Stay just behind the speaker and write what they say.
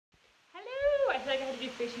feel like I had to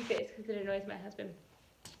do fishy face because it annoys my husband.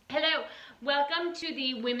 Hello, welcome to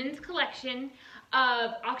the women's collection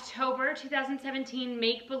of October 2017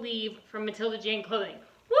 Make Believe from Matilda Jane Clothing.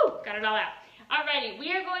 Woo, got it all out. Alrighty,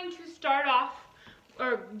 we are going to start off,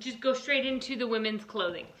 or just go straight into the women's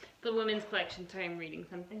clothing. The women's collection. Sorry, I'm reading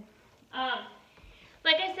something.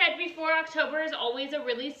 Like I said before, October is always a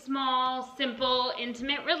really small, simple,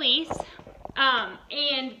 intimate release.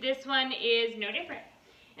 And this one is no different.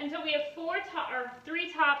 And so we have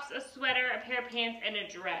three tops, a sweater, a pair of pants, and a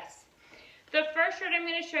dress. The first shirt I'm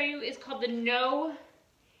going to show you is called the No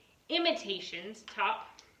Imitations top.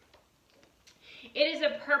 It is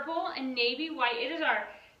a purple and navy white. It is our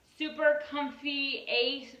super comfy,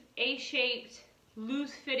 A-shaped,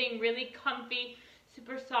 loose-fitting, really comfy,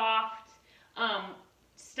 super soft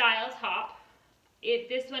style top.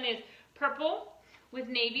 This one is purple with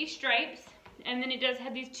navy stripes, and then it does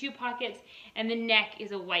have these two pockets, and the neck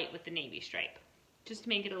is a white with the navy stripe, just to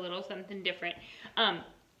make it a little something different.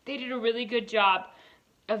 They did a really good job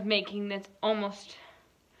of making this almost,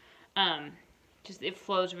 it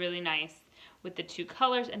flows really nice with the two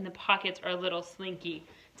colors, and the pockets are a little slinky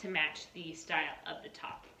to match the style of the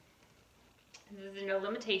top. This is no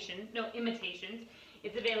imitations.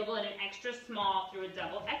 It's available in an extra small through a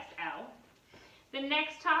double XL. The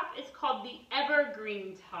next top is called the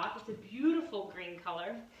Evergreen top. It's a beautiful green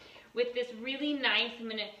color with this really nice, I'm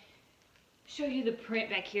going to show you the print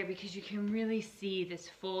back here because you can really see this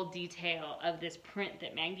full detail of this print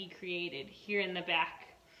that Maggie created here in the back,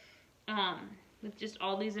 with just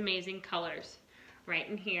all these amazing colors right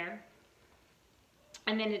in here.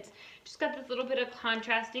 And then it's just got this little bit of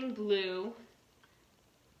contrasting blue.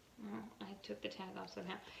 Oh, I took the tag off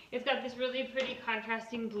somehow. It's got this really pretty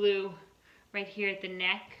contrasting blue right here at the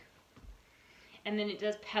neck. And then it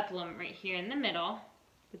does peplum right here in the middle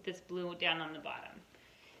with this blue down on the bottom.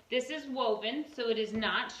 This is woven, so it is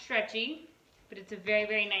not stretchy, but it's a very,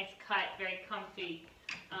 very nice cut, very comfy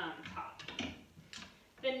top.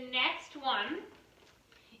 The next one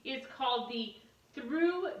is called the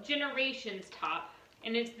Through Generations top,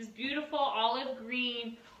 and it's this beautiful olive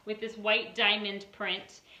green with this white diamond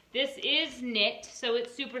print. This is knit, so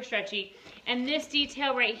it's super stretchy, and this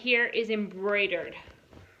detail right here is embroidered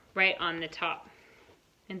right on the top.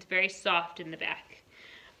 And it's very soft in the back.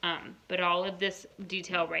 But all of this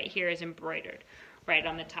detail right here is embroidered right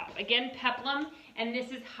on the top. Again, peplum, and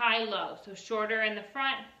this is high-low, so shorter in the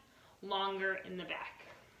front, longer in the back.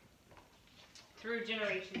 Through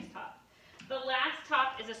Generations top. The last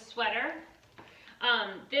top is a sweater.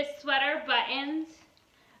 This sweater buttons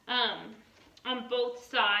on both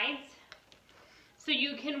sides, so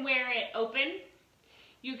you can wear it open,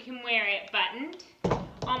 you can wear it buttoned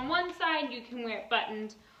on one side, you can wear it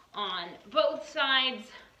buttoned on both sides.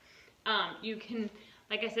 You can,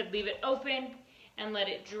 like I said, leave it open and let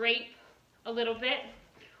it drape a little bit,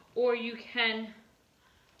 or you can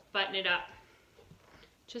button it up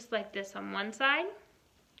just like this on one side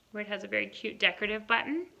where it has a very cute decorative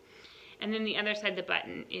button, and then the other side the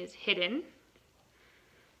button is hidden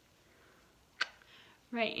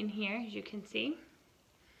right in here, as you can see.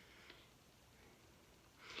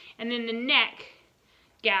 And then the neck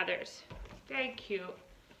gathers. Very cute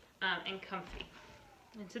and comfy.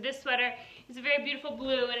 And so this sweater is a very beautiful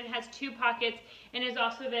blue, and it has two pockets, and is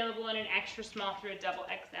also available in an extra small through a double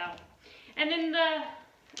XL. And then the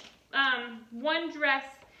one dress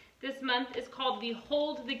this month is called the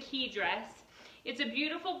Hold the Key dress. It's a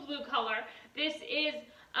beautiful blue color. This is,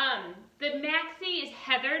 the maxi is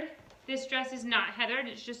heathered. This dress is not heathered,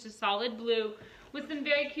 it's just a solid blue with some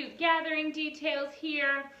very cute gathering details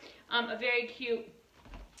here, a very cute,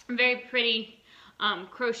 very pretty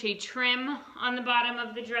crochet trim on the bottom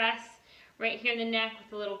of the dress, right here in the neck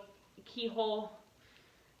with a little keyhole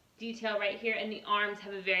detail right here, and the arms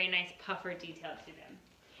have a very nice puffer detail to them.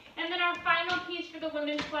 And then our final piece for the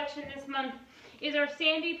women's collection this month is our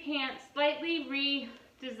sandy pants, slightly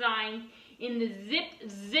redesigned in the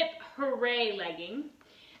Zip Hooray legging.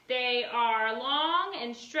 They are long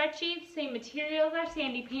and stretchy, same material as our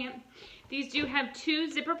sandy pant. These do have two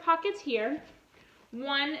zipper pockets here,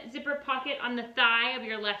 one zipper pocket on the thigh of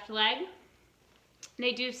your left leg.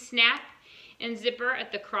 They do snap and zipper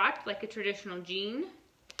at the crotch like a traditional jean.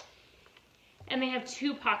 And they have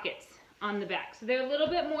two pockets on the back. So they're a little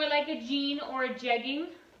bit more like a jean or a jegging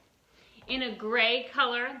in a gray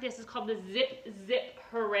color. This is called the Zip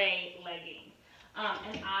Hooray legging.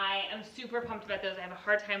 And I am super pumped about those. I have a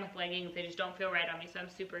hard time with leggings. They just don't feel right on me, so I'm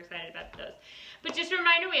super excited about those. But just a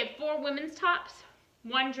reminder, we have 4 women's tops,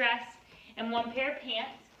 1 dress, and 1 pair of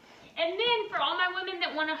pants. And then for all my women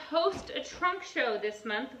that want to host a trunk show this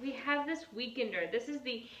month, we have this weekender. This is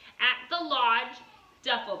the At the Lodge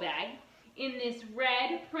duffel bag in this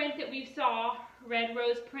red print that we saw, red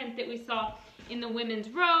rose print that we saw in the women's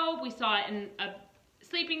robe. We saw it in a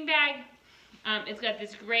sleeping bag. It's got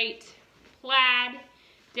this great plaid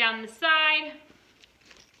down the side.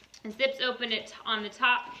 The zips open it on the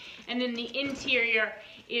top, and then the interior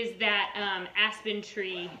is that aspen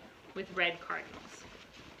tree with red cardinals.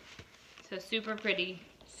 So super pretty,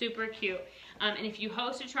 super cute. And if you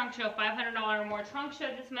host a trunk show, $500 or more trunk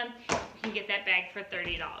show this month, you can get that bag for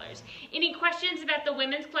 $30. Any questions about the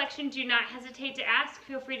women's collection, do not hesitate to ask.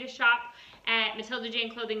 Feel free to shop at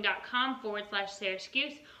MatildaJaneClothing.com/Sarah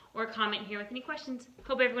Skews or comment here with any questions.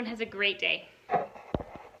 Hope everyone has a great day.